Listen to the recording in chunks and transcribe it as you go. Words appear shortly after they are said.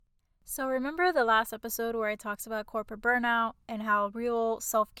So, remember the last episode where I talked about corporate burnout and how real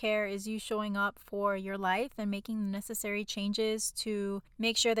self care is you showing up for your life and making the necessary changes to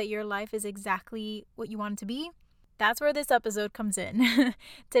make sure that your life is exactly what you want it to be? That's where this episode comes in.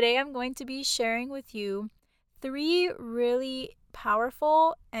 Today, I'm going to be sharing with you 3 really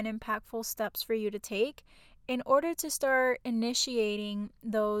powerful and impactful steps for you to take in order to start initiating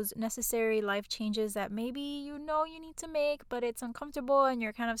those necessary life changes that maybe you know you need to make, but it's uncomfortable and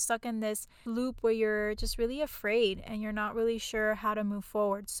you're kind of stuck in this loop where you're just really afraid and you're not really sure how to move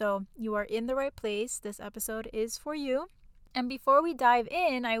forward. So, you are in the right place. This episode is for you. And before we dive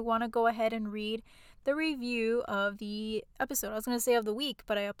in, I want to go ahead and read the review of the episode. I was going to say of the week,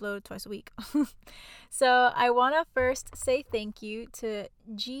 but I upload twice a week. So I want to first say thank you to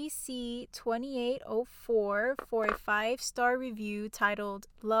GC2804 for a 5-star review titled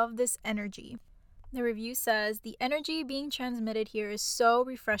Love This Energy. The review says, "The energy being transmitted here is so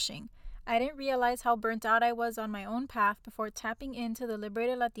refreshing. I didn't realize how burnt out I was on my own path before tapping into the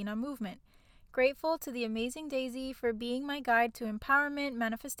Liberated Latina movement. Grateful to the amazing Daisy for being my guide to empowerment,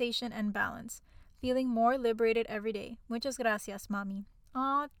 manifestation, and balance. Feeling more liberated every day. Muchas gracias, Mami."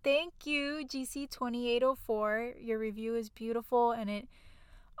 Oh, thank you, GC2804. Your review is beautiful and it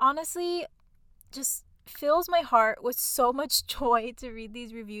honestly just fills my heart with so much joy to read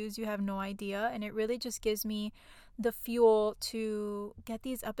these reviews. You have no idea. And it really just gives me the fuel to get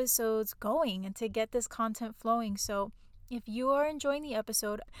these episodes going and to get this content flowing. So if you are enjoying the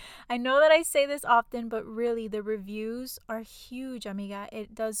episode, I know that I say this often, but really the reviews are huge, amiga.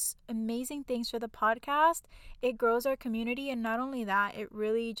 It does amazing things for the podcast. It grows our community. And not only that, it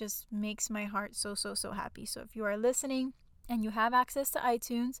really just makes my heart so happy. So if you are listening and you have access to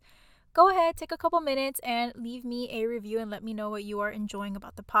iTunes, go ahead, take a couple minutes and leave me a review and let me know what you are enjoying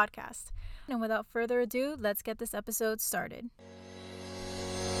about the podcast. And without further ado, let's get this episode started.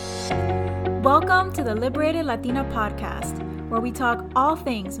 Welcome to the Liberated Latina podcast, where we talk all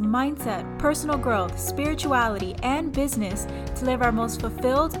things mindset, personal growth, spirituality, and business to live our most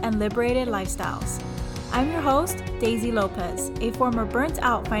fulfilled and liberated lifestyles. I'm your host, Daisy Lopez, a former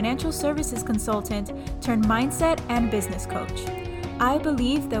burnt-out financial services consultant turned mindset and business coach. I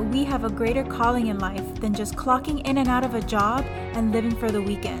believe that we have a greater calling in life than just clocking in and out of a job and living for the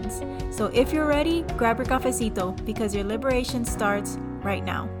weekends. So if you're ready, grab your cafecito because your liberation starts right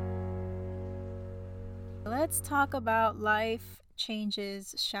now. Let's talk about life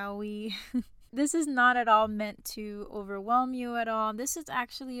changes, shall we? This is not at all meant to overwhelm you at all. This is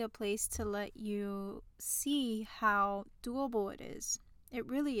actually a place to let you see how doable it is. It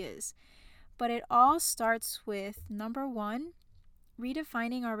really is. But it all starts with, number 1,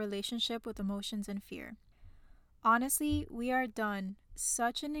 redefining our relationship with emotions and fear. Honestly, we are done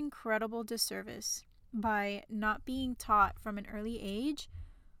such an incredible disservice by not being taught from an early age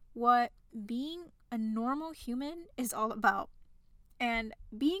what being a normal human is all about. And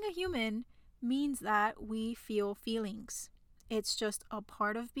being a human means that we feel feelings. It's just a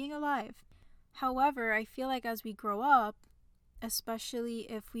part of being alive. However, I feel like as we grow up, especially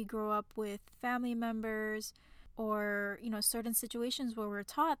if we grow up with family members or, certain situations where we're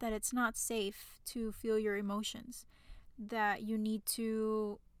taught that it's not safe to feel your emotions, that you need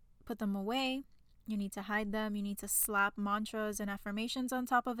to put them away, you need to hide them, you need to slap mantras and affirmations on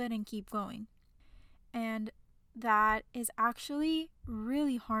top of it and keep going. And that is actually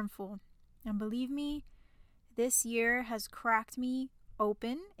really harmful. And believe me, this year has cracked me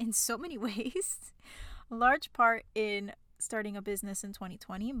open in so many ways. A large part in starting a business in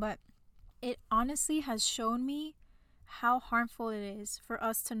 2020, but it honestly has shown me how harmful it is for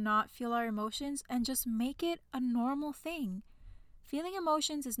us to not feel our emotions and just make it a normal thing. Feeling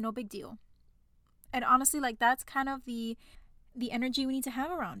emotions is no big deal. And honestly, that's kind of the energy we need to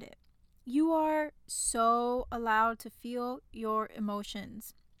have around it. You are so allowed to feel your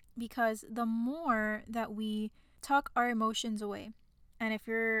emotions because the more that we tuck our emotions away, and if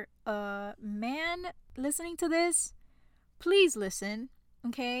you're a man listening to this, please listen,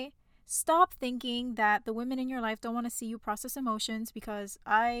 okay? Stop thinking that the women in your life don't want to see you process emotions, because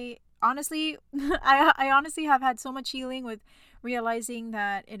I honestly have had so much healing with realizing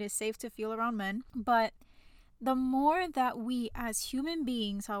that it is safe to feel around men. But the more that we as human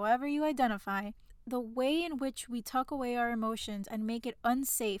beings, however you identify, the way in which we tuck away our emotions and make it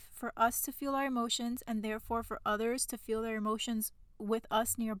unsafe for us to feel our emotions and therefore for others to feel their emotions with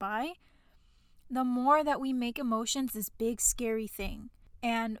us nearby, the more that we make emotions this big scary thing.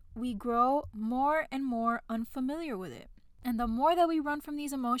 And we grow more and more unfamiliar with it. And the more that we run from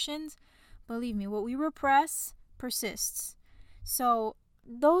these emotions, believe me, what we repress persists. So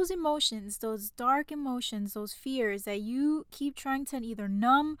those emotions, those dark emotions, those fears that you keep trying to either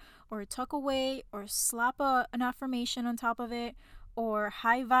numb or tuck away or slap an affirmation on top of it or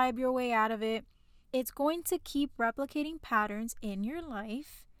high vibe your way out of it, it's going to keep replicating patterns in your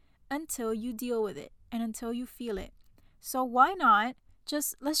life until you deal with it and until you feel it. So why not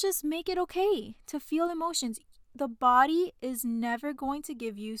let's just make it okay to feel emotions. The body is never going to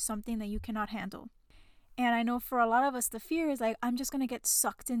give you something that you cannot handle. And I know for a lot of us, the fear is like, I'm just going to get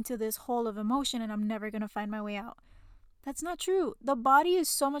sucked into this hole of emotion and I'm never going to find my way out. That's not true. The body is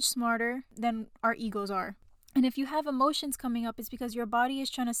so much smarter than our egos are. And if you have emotions coming up, it's because your body is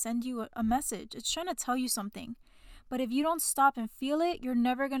trying to send you a message. It's trying to tell you something. But if you don't stop and feel it, you're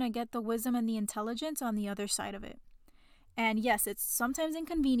never going to get the wisdom and the intelligence on the other side of it. And yes, it's sometimes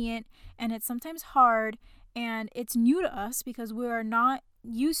inconvenient and it's sometimes hard and it's new to us because we are not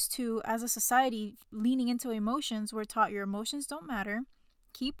used to, as a society, leaning into emotions. We're taught your emotions don't matter.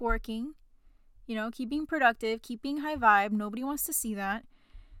 Keep working, keep being productive, keep being high vibe. Nobody wants to see that.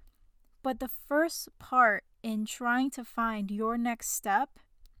 But the first part in trying to find your next step,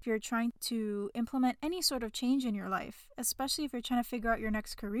 if you're trying to implement any sort of change in your life, especially if you're trying to figure out your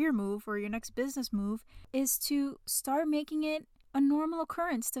next career move or your next business move, is to start making it a normal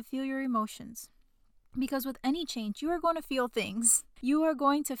occurrence to feel your emotions. Because with any change, you are going to feel things. You are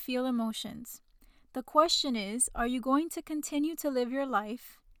going to feel emotions. The question is, are you going to continue to live your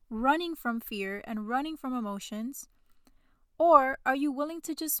life running from fear and running from emotions? Or are you willing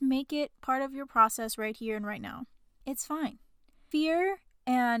to just make it part of your process right here and right now? It's fine. Fear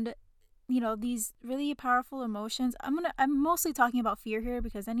and, these really powerful emotions, I'm mostly talking about fear here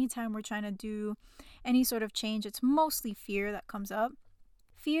because anytime we're trying to do any sort of change, it's mostly fear that comes up.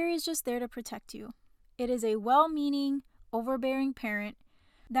 Fear is just there to protect you. It is a well-meaning, overbearing parent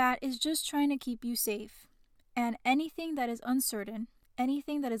that is just trying to keep you safe. And anything that is uncertain,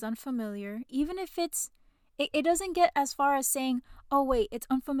 anything that is unfamiliar, even if it doesn't get as far as saying, oh wait, it's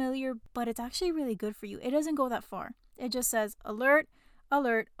unfamiliar, but it's actually really good for you. It doesn't go that far. It just says, alert,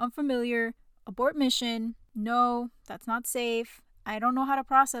 unfamiliar, abort mission, no, that's not safe, I don't know how to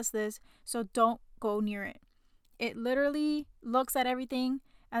process this, so don't go near it. It literally looks at everything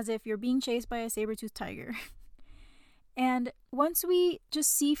as if you're being chased by a saber-toothed tiger. And once we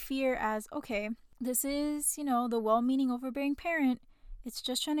just see fear as, okay, this is, the well-meaning overbearing parent, it's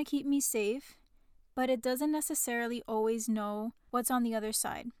just trying to keep me safe, but it doesn't necessarily always know what's on the other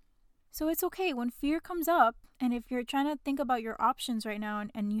side. So it's okay when fear comes up, and if you're trying to think about your options right now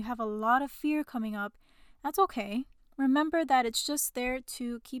and you have a lot of fear coming up, that's okay. Remember that it's just there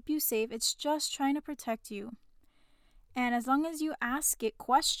to keep you safe. It's just trying to protect you. And as long as you ask it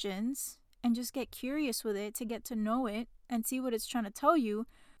questions and just get curious with it to get to know it and see what it's trying to tell you,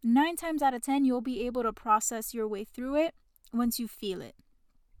 9 times out of 10, you'll be able to process your way through it once you feel it.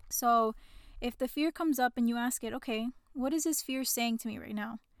 So if the fear comes up and you ask it, okay, what is this fear saying to me right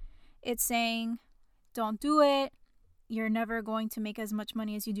now? It's saying, don't do it. You're never going to make as much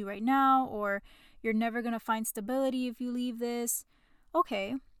money as you do right now, or you're never going to find stability if you leave this.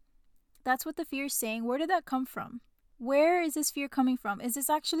 Okay, that's what the fear is saying. Where did that come from? Where is this fear coming from? Is this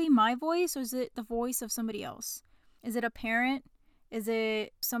actually my voice or is it the voice of somebody else? Is it a parent? Is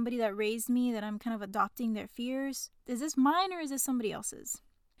it somebody that raised me that I'm kind of adopting their fears? Is this mine or is this somebody else's?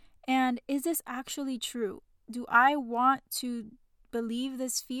 And is this actually true? Do I want to believe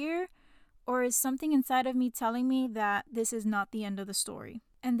this fear, or is something inside of me telling me that this is not the end of the story?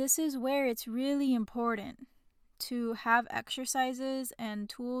 And this is where it's really important to have exercises and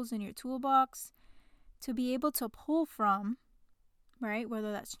tools in your toolbox to be able to pull from, right?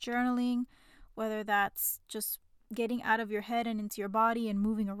 Whether that's journaling, whether that's just getting out of your head and into your body and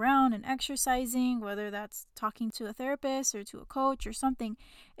moving around and exercising, whether that's talking to a therapist or to a coach or something.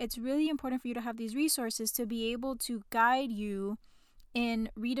 It's really important for you to have these resources to be able to guide you in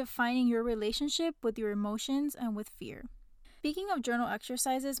redefining your relationship with your emotions and with fear. Speaking of journal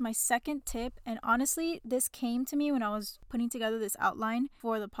exercises, my second tip, and honestly, this came to me when I was putting together this outline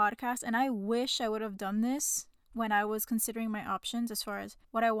for the podcast, and I wish I would have done this when I was considering my options as far as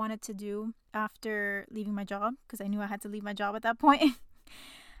what I wanted to do after leaving my job, because I knew I had to leave my job at that point.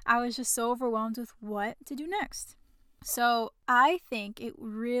 I was just so overwhelmed with what to do next. So I think it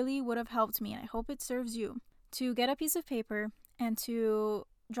really would have helped me, and I hope it serves you, to get a piece of paper and to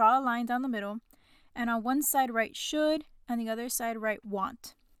draw a line down the middle, and on one side write should, and the other side write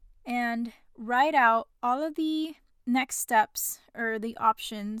want. And write out all of the next steps or the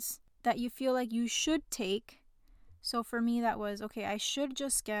options that you feel like you should take. So for me, that was, okay, I should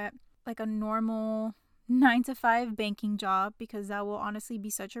just get like a normal 9-to-5 banking job because that will honestly be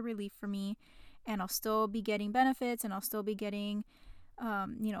such a relief for me. And I'll still be getting benefits and I'll still be getting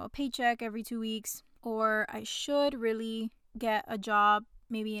a paycheck every 2 weeks, or I should really get a job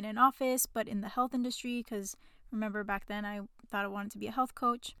maybe in an office, but in the health industry, because remember back then I thought I wanted to be a health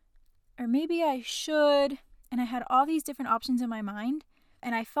coach. Or maybe I should, and I had all these different options in my mind,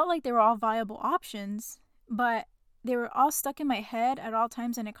 and I felt like they were all viable options, but they were all stuck in my head at all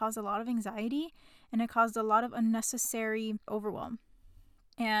times, and it caused a lot of anxiety, and it caused a lot of unnecessary overwhelm.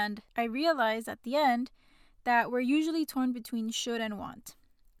 And I realized at the end that we're usually torn between should and want.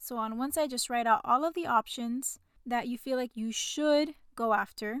 So on one side, just write out all of the options that you feel like you should go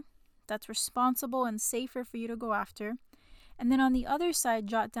after, that's responsible and safer for you to go after. And then on the other side,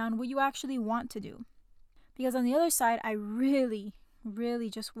 jot down what you actually want to do. Because on the other side, I really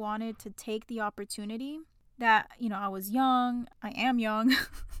just wanted to take the opportunity that, I was young. I am young.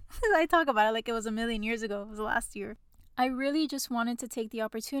 I talk about it like it was a million years ago. It was last year. I really just wanted to take the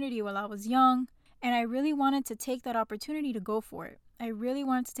opportunity while I was young. And I really wanted to take that opportunity to go for it. I really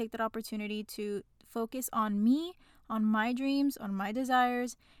wanted to take that opportunity to focus on me, on my dreams, on my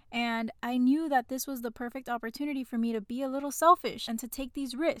desires. And I knew that this was the perfect opportunity for me to be a little selfish and to take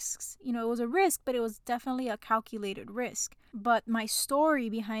these risks. It was a risk, but it was definitely a calculated risk. But my story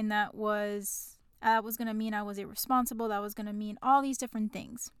behind that was going to mean I was irresponsible. That was going to mean all these different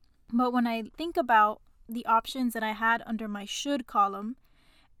things. But when I think about the options that I had under my should column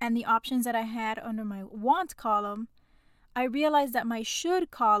and the options that I had under my want column, I realized that my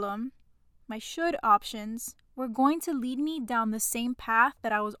should column, my should options, were going to lead me down the same path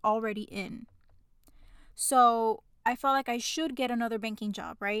that I was already in. So I felt like I should get another banking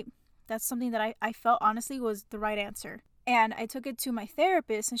job, right? That's something that I felt honestly was the right answer. And I took it to my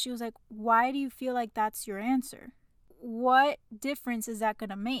therapist and she was like, why do you feel like that's your answer? What difference is that going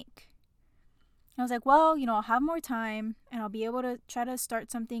to make? And I was like, well, I'll have more time and I'll be able to try to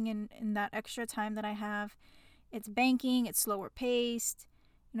start something in that extra time that I have. It's banking, it's slower paced.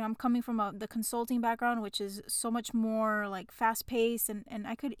 I'm coming from the consulting background, which is so much more like fast paced, and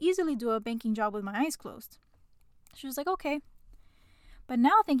I could easily do a banking job with my eyes closed. She was like, okay. But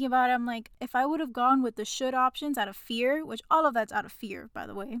now thinking about it, I'm like, if I would have gone with the should options out of fear, which all of that's out of fear, by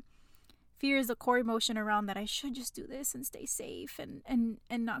the way. Fear is the core emotion around that I should just do this and stay safe and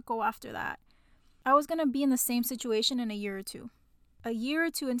not go after that. I was going to be in the same situation in a year or two. A year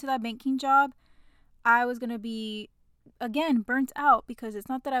or two into that banking job, I was going to be, again, burnt out because it's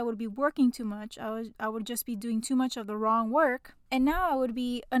not that I would be working too much. I would just be doing too much of the wrong work. And now I would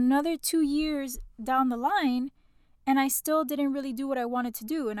be another 2 years down the line and I still didn't really do what I wanted to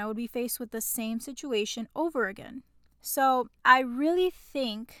do. And I would be faced with the same situation over again. So I really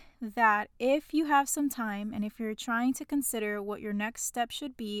think that if you have some time and if you're trying to consider what your next step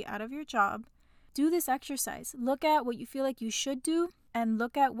should be out of your job, do this exercise. Look at what you feel like you should do and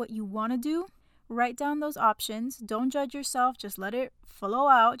look at what you want to do. Write down those options. Don't judge yourself. Just let it flow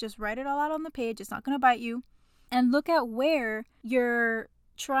out. Just write it all out on the page. It's not going to bite you. And look at where you're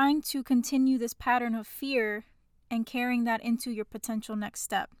trying to continue this pattern of fear and carrying that into your potential next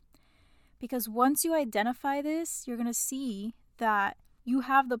step. Because once you identify this, you're going to see that you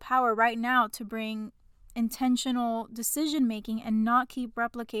have the power right now to bring intentional decision making and not keep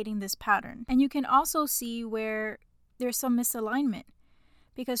replicating this pattern. And you can also see where there's some misalignment.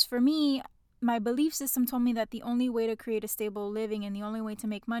 Because for me, my belief system told me that the only way to create a stable living and the only way to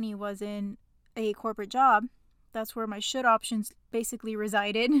make money was in a corporate job. That's where my should options basically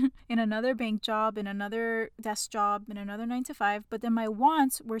resided, in another bank job, in another desk job, in another 9-to-5. But then my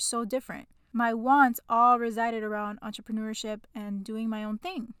wants were so different. My wants all resided around entrepreneurship and doing my own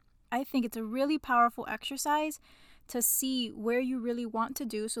thing. I think it's a really powerful exercise to see where you really want to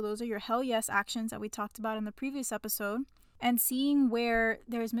do. So those are your hell yes actions that we talked about in the previous episode. And seeing where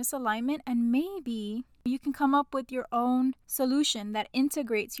there's misalignment, and maybe you can come up with your own solution that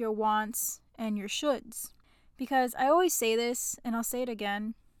integrates your wants and your shoulds. Because I always say this, and I'll say it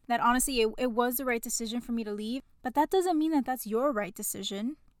again, that honestly it was the right decision for me to leave, but that doesn't mean that that's your right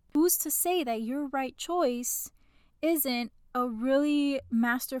decision. Who's to say that your right choice isn't a really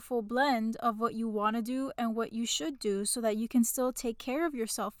masterful blend of what you want to do and what you should do so that you can still take care of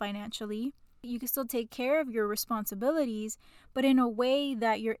yourself financially? You can still take care of your responsibilities, but in a way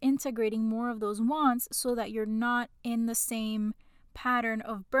that you're integrating more of those wants so that you're not in the same pattern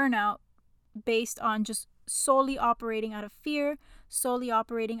of burnout based on just solely operating out of fear, solely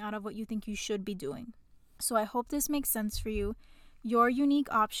operating out of what you think you should be doing. So I hope this makes sense for you. Your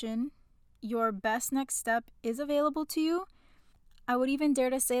unique option, your best next step is available to you. I would even dare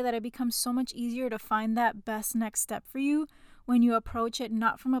to say that it becomes so much easier to find that best next step for you when you approach it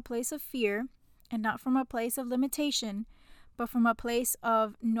not from a place of fear and not from a place of limitation, but from a place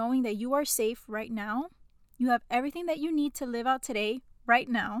of knowing that you are safe right now. You have everything that you need to live out today right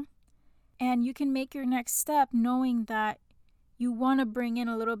now. And you can make your next step knowing that you want to bring in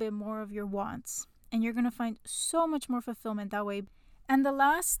a little bit more of your wants. And you're going to find so much more fulfillment that way. And the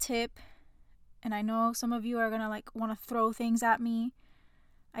last tip, and I know some of you are going to want to throw things at me.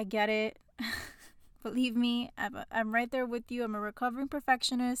 I get it. Believe me, I'm right there with you. I'm a recovering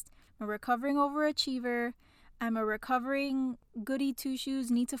perfectionist. I'm a recovering overachiever. I'm a recovering goody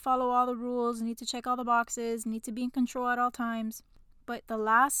two-shoes, need to follow all the rules, need to check all the boxes, need to be in control at all times. But the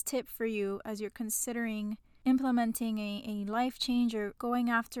last tip for you as you're considering implementing a life change or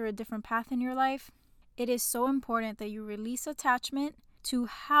going after a different path in your life, it is so important that you release attachment to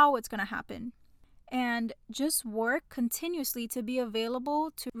how it's going to happen. And just work continuously to be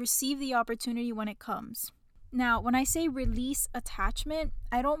available to receive the opportunity when it comes. Now, when I say release attachment,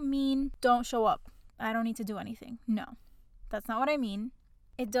 I don't mean don't show up. I don't need to do anything. No, that's not what I mean.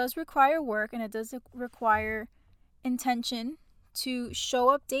 It does require work and it does require intention to show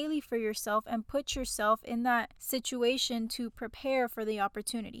up daily for yourself and put yourself in that situation to prepare for the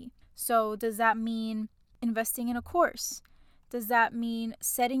opportunity. So does that mean investing in a course? Does that mean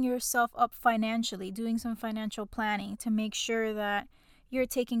setting yourself up financially, doing some financial planning to make sure that you're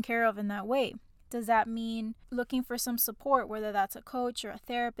taken care of in that way? Does that mean looking for some support, whether that's a coach or a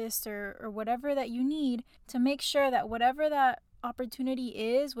therapist or whatever that you need to make sure that whatever that opportunity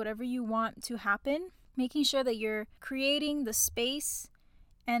is, whatever you want to happen, making sure that you're creating the space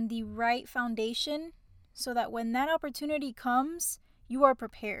and the right foundation so that when that opportunity comes, you are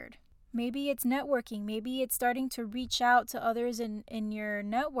prepared. Maybe it's networking. Maybe it's starting to reach out to others in your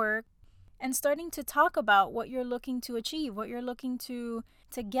network and starting to talk about what you're looking to achieve, what you're looking to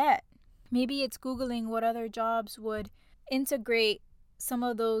get. Maybe it's Googling what other jobs would integrate some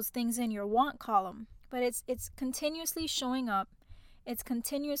of those things in your want column. But it's continuously showing up. It's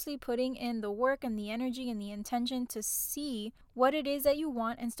continuously putting in the work and the energy and the intention to see what it is that you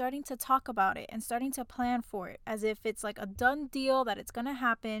want and starting to talk about it and starting to plan for it as if it's like a done deal that it's going to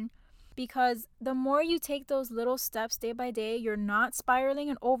happen. Because the more you take those little steps day by day, you're not spiraling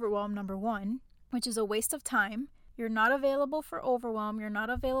in overwhelm, number one, which is a waste of time. You're not available for overwhelm. You're not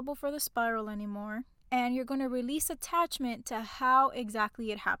available for the spiral anymore. And you're going to release attachment to how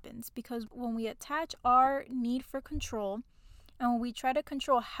exactly it happens. Because when we attach our need for control and when we try to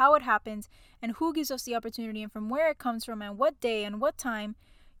control how it happens and who gives us the opportunity and from where it comes from and what day and what time,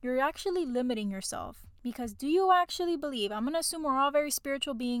 you're actually limiting yourself. Because do you actually believe, I'm going to assume we're all very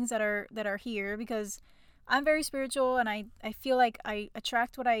spiritual beings that are here because I'm very spiritual and I feel like I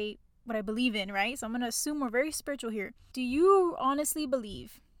attract what I believe in, right? So I'm going to assume we're very spiritual here. Do you honestly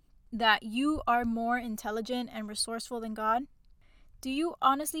believe that you are more intelligent and resourceful than God? Do you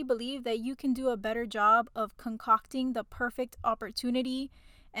honestly believe that you can do a better job of concocting the perfect opportunity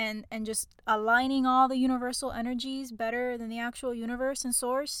and just aligning all the universal energies better than the actual universe and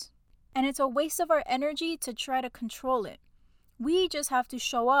source? And it's a waste of our energy to try to control it. We just have to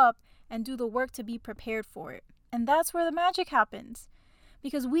show up and do the work to be prepared for it. And that's where the magic happens.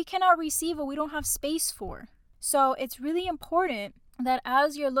 Because we cannot receive what we don't have space for. So it's really important that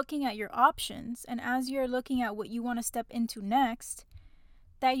as you're looking at your options and as you're looking at what you want to step into next,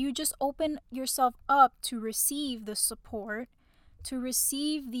 that you just open yourself up to receive the support, to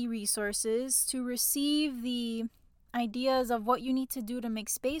receive the resources, to receive the ideas of what you need to do to make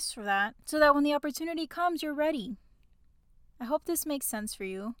space for that, so that when the opportunity comes, you're ready. I hope this makes sense for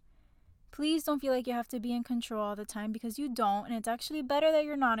you. Please don't feel like you have to be in control all the time because you don't, and it's actually better that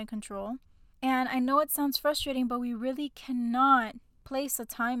you're not in control. And I know it sounds frustrating, but we really cannot place a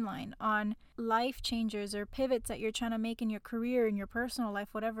timeline on life changes or pivots that you're trying to make in your career, in your personal life,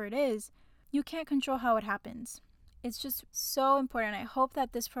 whatever it is. You can't control how it happens. It's just so important. I hope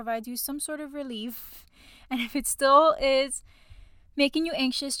that this provides you some sort of relief. And if it still is making you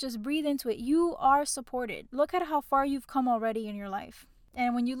anxious, just breathe into it. You are supported. Look at how far you've come already in your life.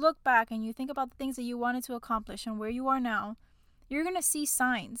 And when you look back and you think about the things that you wanted to accomplish and where you are now, you're going to see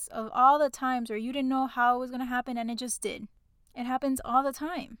signs of all the times where you didn't know how it was going to happen and it just did. It happens all the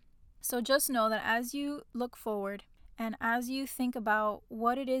time. So just know that as you look forward and as you think about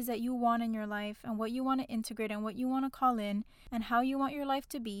what it is that you want in your life and what you want to integrate and what you want to call in and how you want your life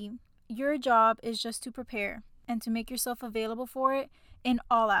to be, your job is just to prepare and to make yourself available for it in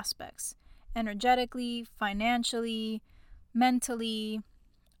all aspects. Energetically, financially, mentally,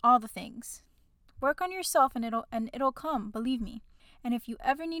 all the things. Work on yourself and it'll come, believe me. And if you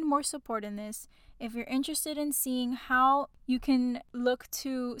ever need more support in this, if you're interested in seeing how you can look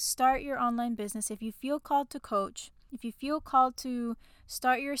to start your online business, if you feel called to coach, if you feel called to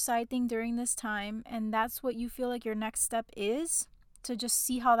start your side thing during this time, and that's what you feel like your next step is, to just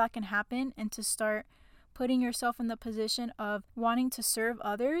see how that can happen and to start putting yourself in the position of wanting to serve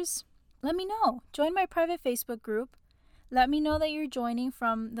others, let me know. Join my private Facebook group. Let me know that you're joining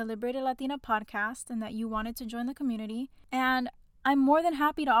from the Liberated Latina podcast and that you wanted to join the community. And I'm more than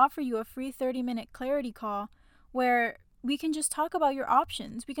happy to offer you a free 30-minute clarity call where we can just talk about your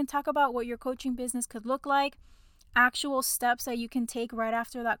options. We can talk about what your coaching business could look like, actual steps that you can take right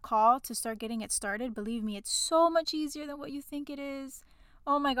after that call to start getting it started. Believe me, it's so much easier than what you think it is.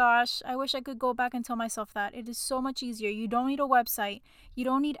 Oh my gosh, I wish I could go back and tell myself that. It is so much easier. You don't need a website. You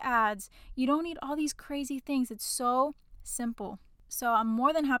don't need ads. You don't need all these crazy things. It's so simple. So I'm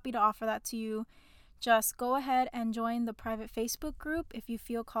more than happy to offer that to you. Just go ahead and join the private Facebook group if you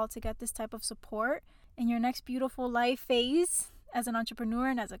feel called to get this type of support in your next beautiful life phase as an entrepreneur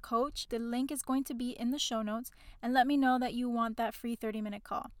and as a coach. The link is going to be in the show notes, and let me know that you want that free 30-minute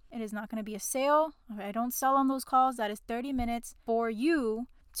call. It is not going to be a sale. I don't sell on those calls. That is 30 minutes for you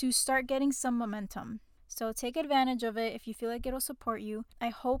to start getting some momentum. So take advantage of it if you feel like it'll support you. I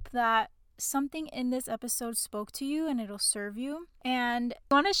hope that something in this episode spoke to you and it'll serve you. And if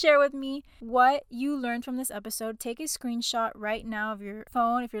you want to share with me what you learned from this episode, take a screenshot right now of your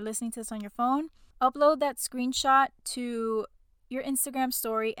phone. If you're listening to this on your phone, upload that screenshot to your Instagram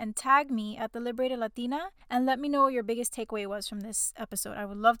story and tag me at The Liberated Latina and let me know what your biggest takeaway was from this episode. I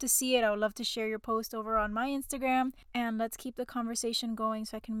would love to see it. I would love to share your post over on my Instagram, and let's keep the conversation going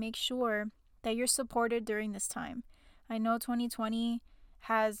so I can make sure that you're supported during this time. I know 2020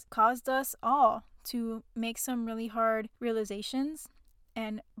 has caused us all to make some really hard realizations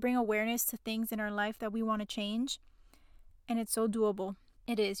and bring awareness to things in our life that we want to change, and it's so doable.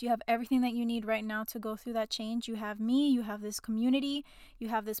 It is. You have everything that you need right now to go through that change. You have me, you have this community, you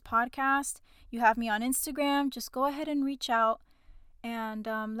have this podcast, you have me on Instagram. Just go ahead and reach out, and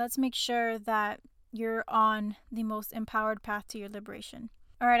let's make sure that you're on the most empowered path to your liberation.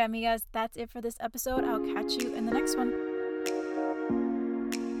 All right, amigas, that's it for this episode. I'll catch you in the next one.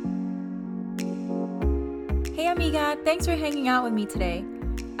 Hey, amiga, thanks for hanging out with me today.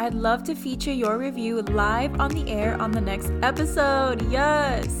 I'd love to feature your review live on the air on the next episode.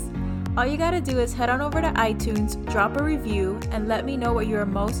 Yes! All you gotta do is head on over to iTunes, drop a review, and let me know what you're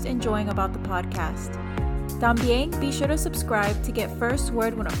most enjoying about the podcast. También, be sure to subscribe to get first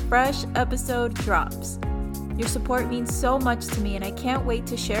word when a fresh episode drops. Your support means so much to me, and I can't wait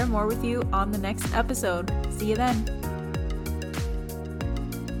to share more with you on the next episode. See you then.